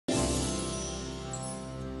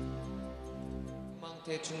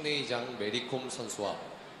상태 축내의장 메리콤 선수와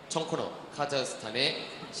청코너 카자흐스탄의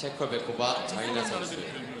셰커베코바 자이나 선수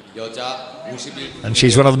여자 51. And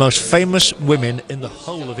she's one of the most famous women in the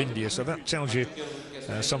whole of India, so that tells you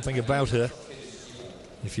something about her.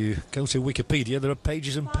 If you go to Wikipedia, there are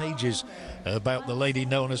pages and pages about the lady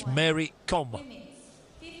known as Mary Kom.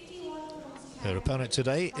 Her opponent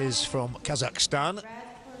today is from Kazakhstan,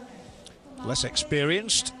 less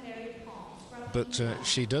experienced, but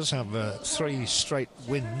she does have 3 straight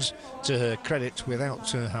wins to her credit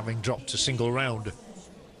without having dropped a single round.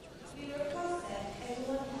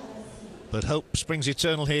 But hope springs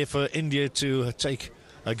eternal here for India to take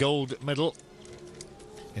a gold medal.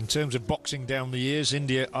 In terms of boxing down the years,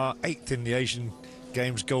 India are 8th in the Asian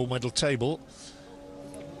Games gold medal table.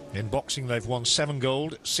 In boxing, they've won 7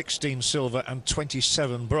 gold, 16 silver and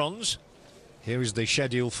 27 bronze. Here is the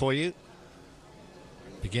schedule for you,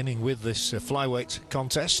 beginning with this flyweight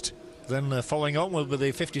contest. Then following on will be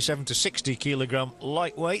the 57 to 60 kilogram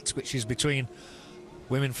lightweight, which is between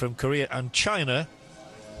women from Korea and China.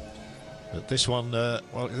 But this one,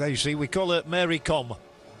 well, there you see, we call her Mary Kom.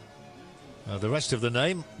 The rest of the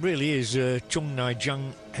name really is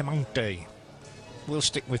Chungnai-jang Hemangte. We'll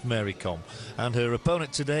stick with Mary Kom. And her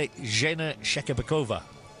opponent today, Zhaina Shekerbekova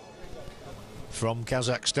from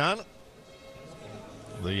Kazakhstan.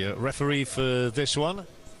 The referee for this one,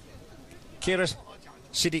 Kira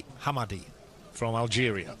Sidi Hamadi from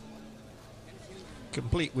Algeria.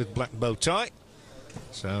 Complete with black bow tie.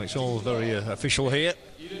 So it's all very official here,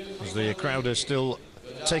 as the crowd are still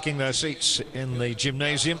taking their seats in the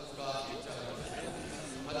gymnasium.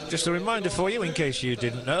 Just a reminder for you, in case you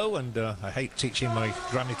didn't know, and I hate teaching my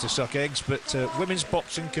granny to suck eggs, but women's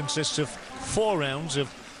boxing consists of 4 rounds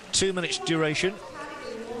of 2 minutes duration.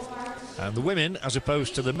 And the women, as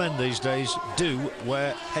opposed to the men these days, do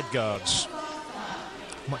wear headguards.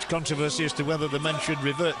 Much controversy as to whether the men should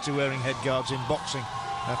revert to wearing headguards in boxing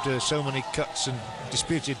after so many cuts and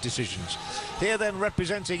disputed decisions. Here then,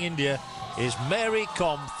 representing India, is Mary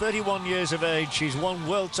Kom, 31 years of age. She's won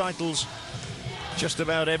world titles just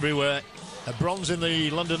about everywhere. A bronze in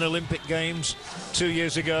the London Olympic Games 2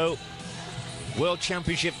 years ago. World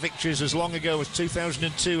Championship victories as long ago as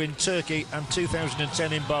 2002 in Turkey and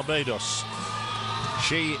 2010 in Barbados.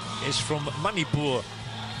 She is from Manipur,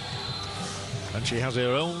 and she has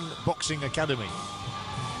her own boxing academy.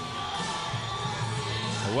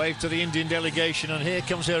 A wave to the Indian delegation, and here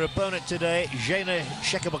comes her opponent today, Zhaina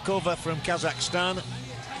Shekerbekova from Kazakhstan,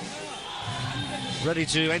 ready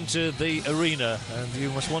to enter the arena. And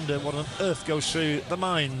you must wonder what on earth goes through the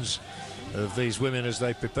minds of these women as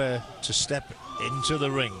they prepare to step into the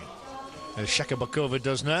ring, as Shekerbekova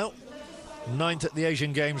does now. 9th at the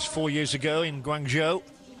Asian Games 4 years ago in Guangzhou.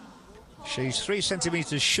 She's 3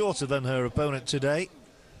 centimetres shorter than her opponent today,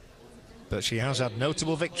 but she has had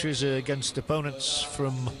notable victories against opponents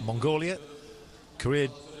from Mongolia, Korea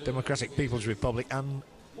Democratic People's Republic and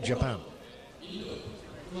Japan.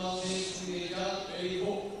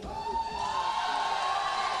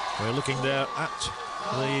 We're looking there at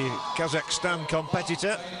the Kazakhstan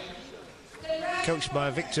competitor, coached by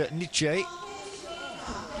Victor Nietzsche.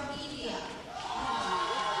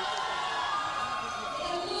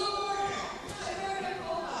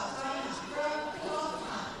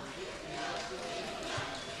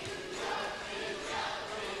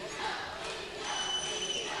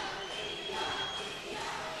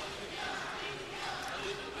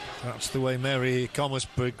 That's the way Mary Kom has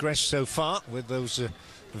progressed so far, with those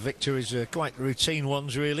victories, quite routine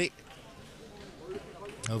ones really,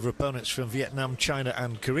 over opponents from Vietnam, China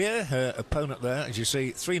and Korea. Her opponent there, as you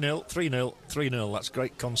see, 3-0, 3-0, 3-0. That's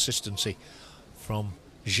great consistency from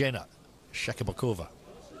Zhaina Shekerbekova.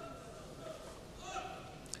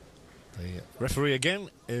 The referee again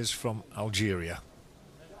is from Algeria,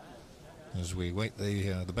 as we wait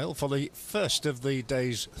the bell for the first of the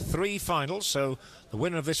day's 3 finals. So the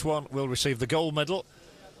winner of this one will receive the gold medal,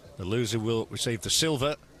 the loser will receive the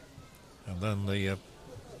silver, and then the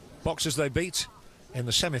boxers they beat in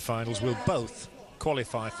the semi-finals will both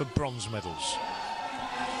qualify for bronze medals.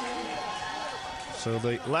 So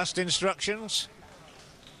the last instructions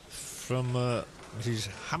from Mrs.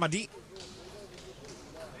 Hamadi.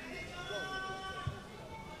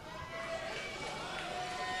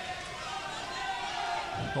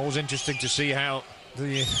 Always interesting to see how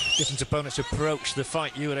the different opponents approach the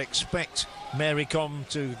fight. You would expect Mary Kom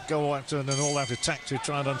to go out on an all-out attack to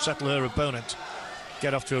try and unsettle her opponent,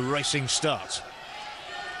 get off to a racing start.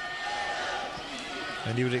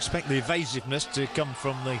 And you would expect the evasiveness to come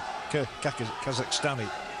from the Kazakhstani.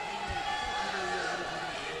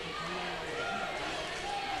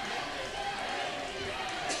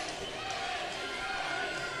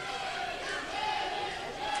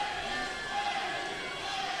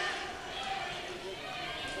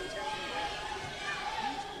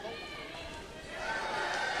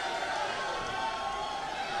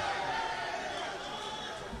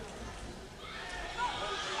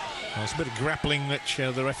 Well, it's a bit of grappling which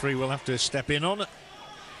the referee will have to step in on.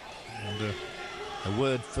 And a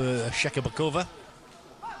word for Shekerbekova.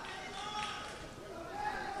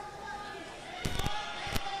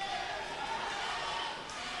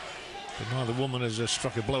 But neither woman has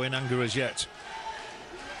struck a blow in anger as yet.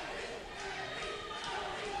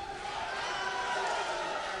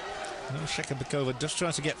 No, Shekerbekova does try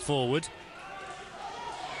to get forward.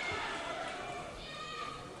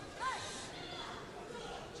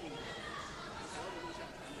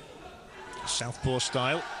 Southpaw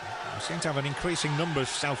style. We seem to have an increasing number of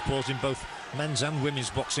southpaws in both men's and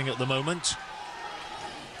women's boxing at the moment.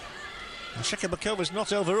 And Shekerbekova's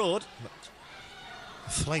not overawed, but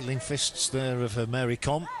flailing fists there of Mary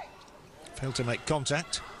Kom. Failed to make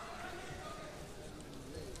contact.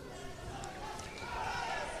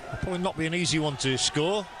 It'll probably not be an easy one to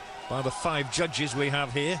score by the 5 judges we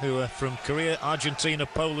have here, who are from Korea, Argentina,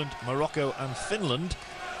 Poland, Morocco and Finland.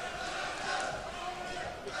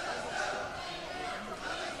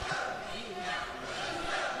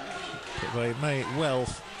 But they may well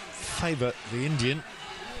favour the Indian,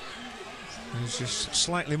 who's just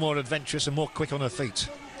slightly more adventurous and more quick on her feet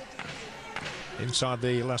inside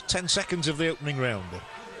the last 10 seconds of the opening round.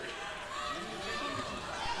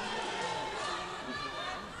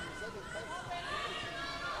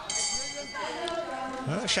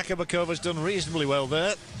 Well, Shekerbekova's done reasonably well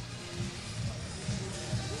there.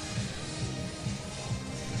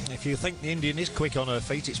 If you think the Indian is quick on her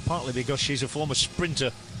feet, it's partly because she's a former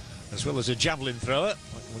sprinter as well as a javelin thrower.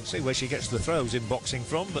 We'll see where she gets the throws in boxing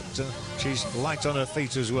from, but she's light on her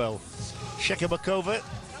feet as well. Shekerbekova,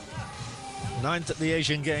 9th at the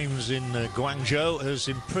Asian Games in Guangzhou, has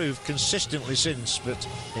improved consistently since, but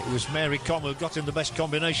it was Mary Kom who got in the best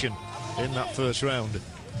combination in that first round.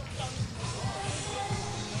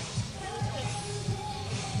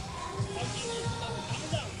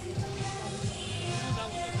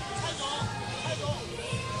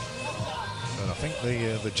 I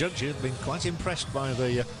think the judges have been quite impressed by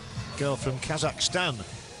the girl from Kazakhstan.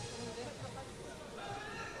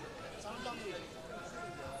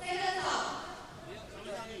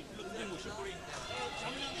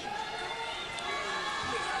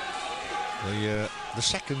 The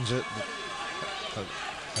seconds are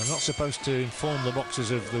not supposed to inform the boxers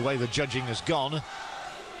of the way the judging has gone,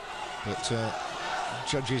 but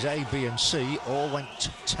judges A, B and C all went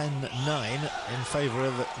 10-9 in favour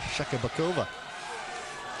of Shekerbekova.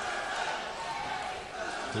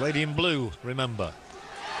 The lady in blue, remember.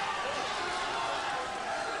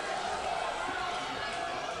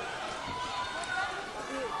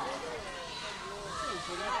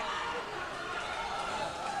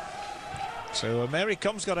 So Mary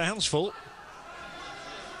Kom's got her hands full.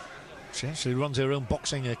 She actually runs her own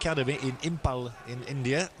boxing academy in Impal in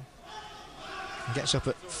India. Gets up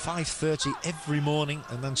at 5:30 every morning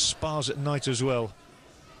and then spars at night as well.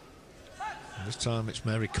 And this time it's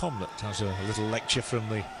Mary Kom that has a little lecture from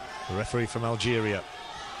the referee from Algeria.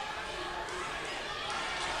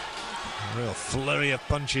 A real flurry of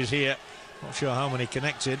punches here. Not sure how many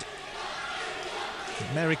connected.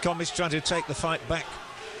 Mary Kom is trying to take the fight back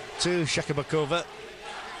to Shekerbekova.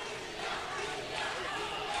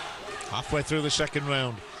 Halfway through the second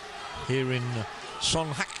round here in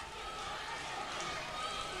Songhak.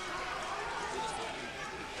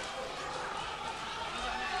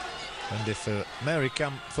 And if Mary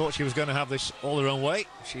Kom thought she was going to have this all her own way,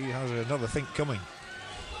 she has another think coming.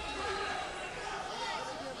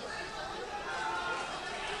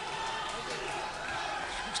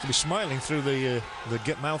 Seems to be smiling through the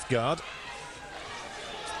mouth guard.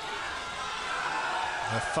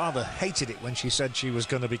 Her father hated it when she said she was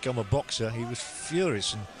going to become a boxer. He was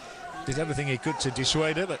furious and did everything he could to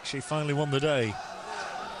dissuade her, but she finally won the day.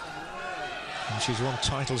 And she's won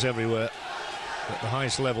titles everywhere at the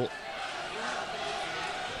highest level.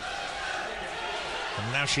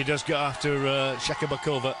 And now she does go after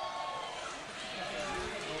Shekerbekova.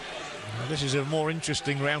 This is a more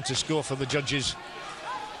interesting round to score for the judges.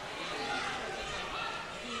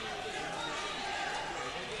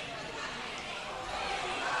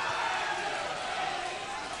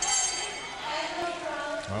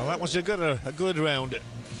 Well, that was a good round.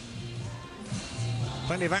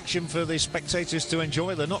 Plenty of action for the spectators to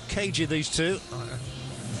enjoy. They're not cagey, these two.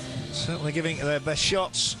 Certainly giving it their best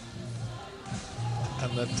shots.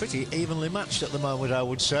 And they're pretty evenly matched at the moment, I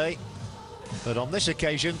would say. But on this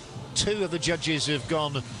occasion, 2 of the judges have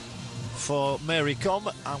gone for Mary Kom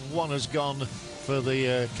and 1 has gone for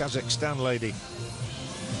the Kazakhstan lady.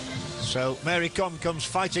 So Mary Kom comes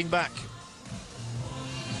fighting back.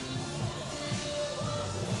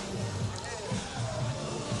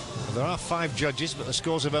 There are 5 judges, but the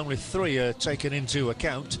scores of only 3 are taken into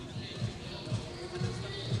account.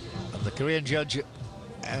 And the Korean judge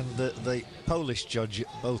and the Polish judge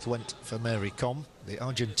both went for Mary Kom. The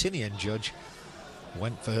Argentinian judge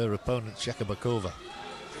went for her opponent, Shekerbekova.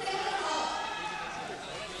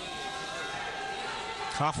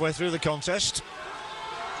 Halfway through the contest,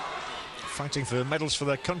 fighting for medals for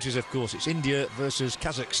their countries, of course. It's India versus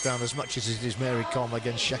Kazakhstan as much as it is Mary Kom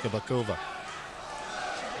against Shekerbekova.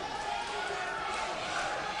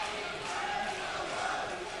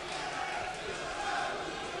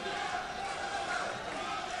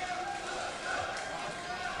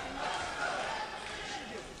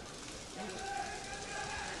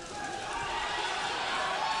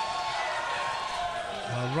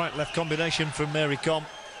 Right-left combination from Mary Kom.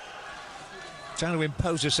 Trying to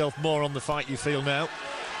impose herself more on the fight, you feel now.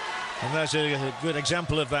 And there's a good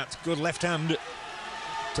example of that. Good left hand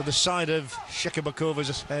to the side of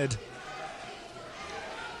Shekerbekova's head.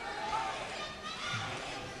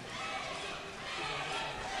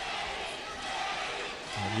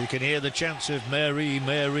 And you can hear the chants of Mary,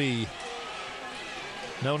 Mary,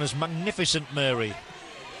 known as Magnificent Mary.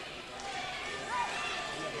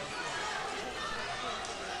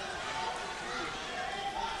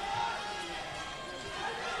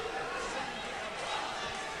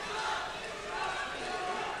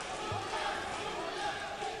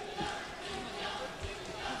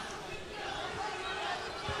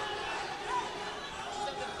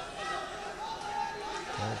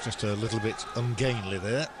 Just a little bit ungainly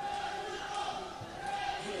there.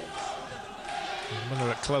 When they're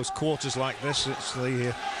at close quarters like this, it's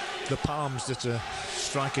the palms that are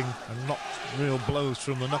striking and not real blows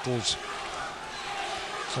from the knuckles.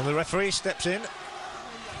 So the referee steps in.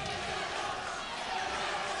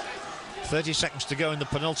 30 seconds to go in the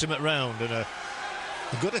penultimate round, and a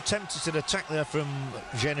good attempt at an attack there from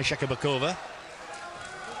Zhaina Shekerbekova.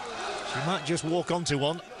 She might just walk onto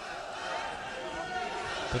one.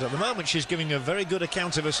 But at the moment, she's giving a very good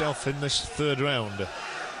account of herself in this 3rd round.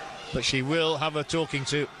 But she will have a talking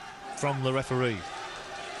to from the referee.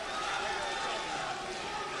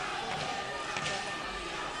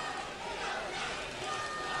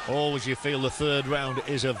 Always you feel the 3rd round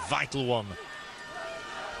is a vital one.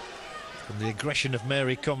 And the aggression of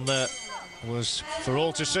Mary Kom there was for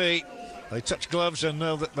all to see. They touch gloves and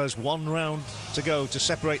know that there's 1 round to go to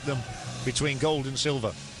separate them between gold and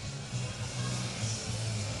silver.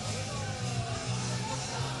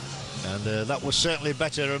 And that was certainly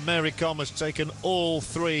better, and Mary Kom has taken all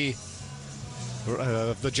 3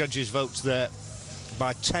 of the judges' votes there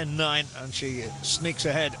by 10-9, and she sneaks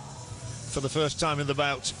ahead for the first time in the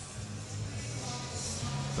bout.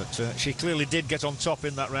 But she clearly did get on top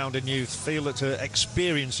in that round, and you feel that her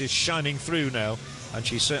experience is shining through now, and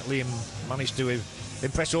she certainly managed to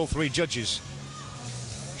impress all 3 judges.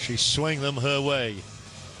 She swung them her way.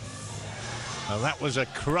 And that was a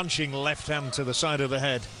crunching left hand to the side of the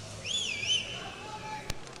head.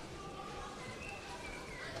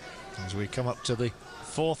 As we come up to the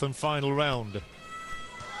 4th and final round.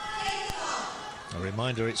 A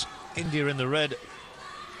reminder, it's India in the red,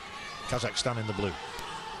 Kazakhstan in the blue.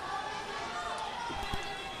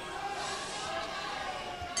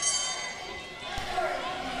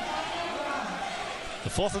 The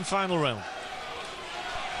 4th and final round.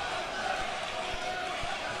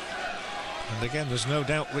 And again, there's no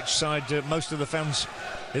doubt which side most of the fans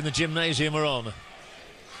in the gymnasium are on.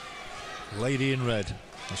 Lady in red,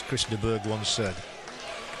 as Chris de Burgh once said.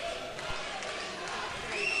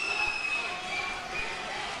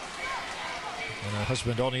 And her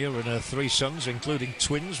husband Onia and her 3 sons, including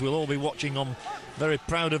twins, will all be watching on. Very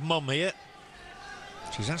proud of Mum here.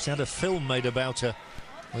 She's actually had a film made about her,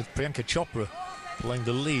 with Priyanka Chopra playing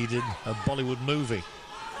the lead in a Bollywood movie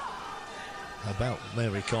about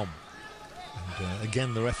Mary Kom. And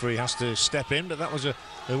again, the referee has to step in, but that was a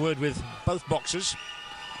word with both boxers.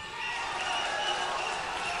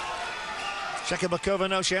 Shekerbekova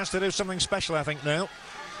knows she has to do something special, I think, now.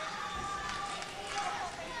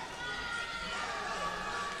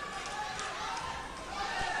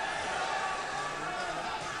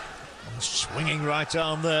 Swinging right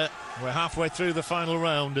arm there. We're halfway through the final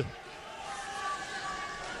round.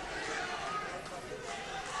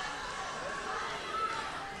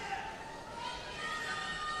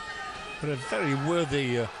 But a very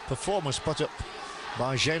worthy performance put up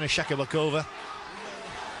by Zhaina Shekerbekova.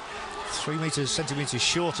 3 centimetres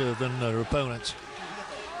shorter than her opponent.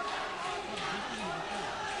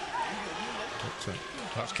 But,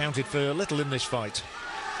 that's counted for little in this fight,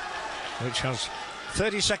 which has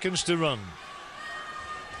 30 seconds to run.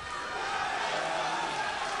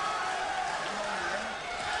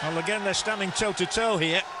 Well, again, they're standing toe-to-toe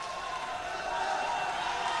here.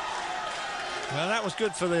 Well, that was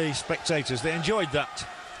good for the spectators. They enjoyed that.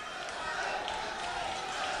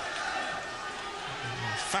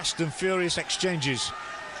 Fast and furious exchanges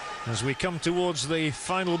as we come towards the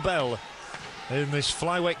final bell in this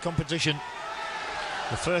flyweight competition.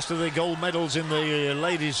 The first of the gold medals in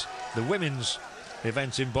the women's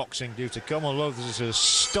event in boxing due to come, although there's a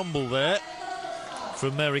stumble there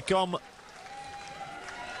from Mary Com.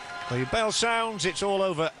 The bell sounds, it's all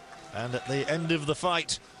over, and at the end of the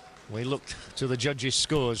fight we look to the judges'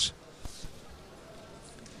 scores.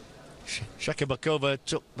 Shekerbekova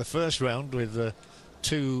took the first round with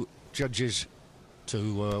 2 judges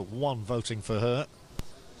to 1 voting for her.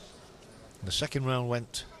 The second round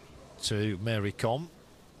went to Mary Com.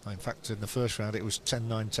 In fact, in the first round it was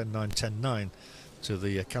 10-9, 10-9, 10-9 to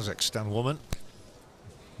the Kazakhstan woman.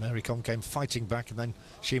 Mary Com came fighting back, and then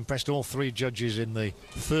she impressed all 3 judges in the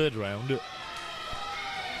third round. And,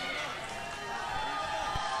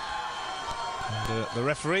 the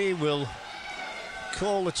referee will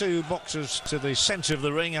call the 2 boxers to the centre of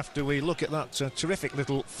the ring after we look at that terrific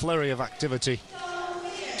little flurry of activity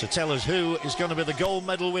to tell us who is going to be the gold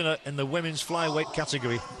medal winner in the women's flyweight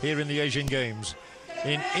category here in the Asian Games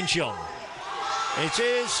in Incheon. It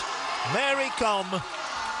is Mary Com.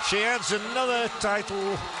 She adds another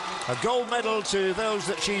title, a gold medal to those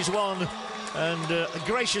that she's won, and a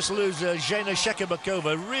gracious loser, Zhaina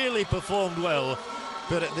Shekerbekova, really performed well,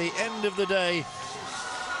 but at the end of the day,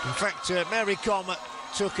 in fact, Mary Com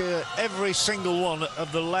took every single one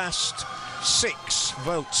of the last 6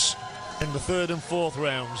 votes in the third and fourth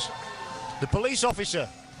rounds. The police officer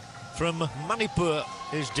from Manipur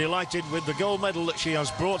is delighted with the gold medal that she has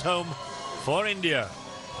brought home for India.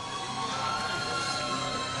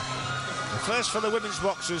 First for the women's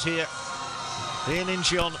boxers here in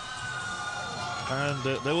Incheon, and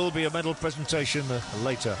there will be a medal presentation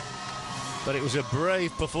later. But it was a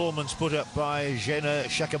brave performance put up by Zhaina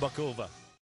Shekerbekova.